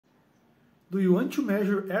Do you want to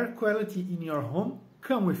measure air quality in your home?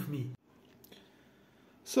 Come with me.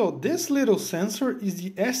 So this little sensor is the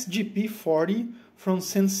SGP40 from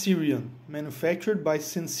Sensirion, manufactured by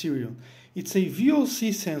Sensirion. It's a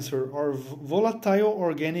VOC sensor, or volatile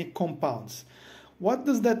organic compounds. What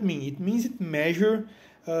does that mean? It means it measures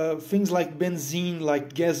things like benzene,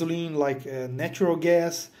 like gasoline, like natural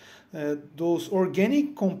gas, those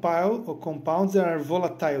organic compounds that are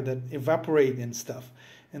volatile, that evaporate and stuff,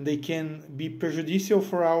 and they can be prejudicial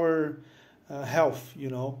for our health, you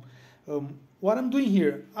know. What I'm doing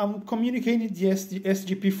here, I'm communicating the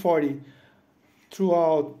SGP40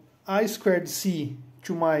 throughout I2C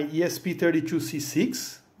to my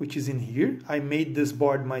ESP32C6, which is in here. I made this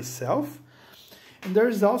board myself. And there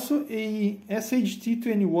is also a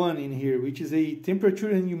SGT21 in here, which is a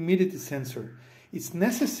temperature and humidity sensor. It's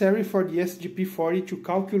necessary for the SGP40 to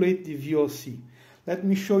calculate the VOC. Let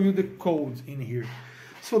me show you the code in here.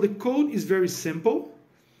 So the code is very simple.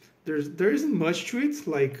 There isn't much to it.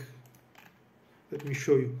 Like, let me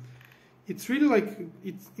show you. It's really like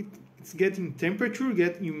it's getting temperature,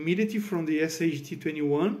 getting humidity from the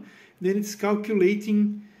SGT21. Then it's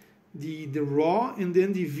calculating the raw and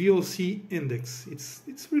then the VOC index.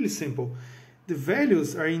 It's really simple. The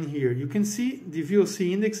values are in here. You can see the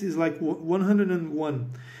VOC index is like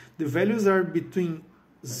 101. The values are between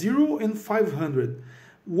 0 and 500.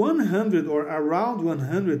 100 or around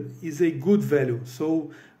 100 is a good value.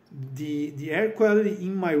 So the air quality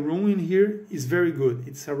in my room in here is very good.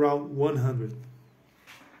 It's around 100.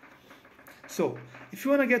 So if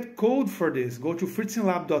you want to get code for this, go to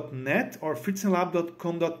fritzenlab.net or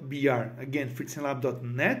fritzenlab.com.br. Again,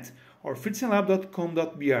 fritzenlab.net or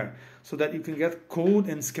fritzenlab.com.br, so that you can get code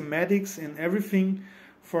and schematics and everything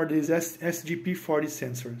for this SGP40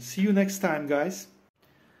 sensor. See you next time, guys.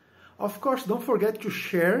 Of course, don't forget to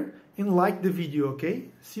share and like the video, okay?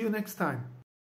 See you next time.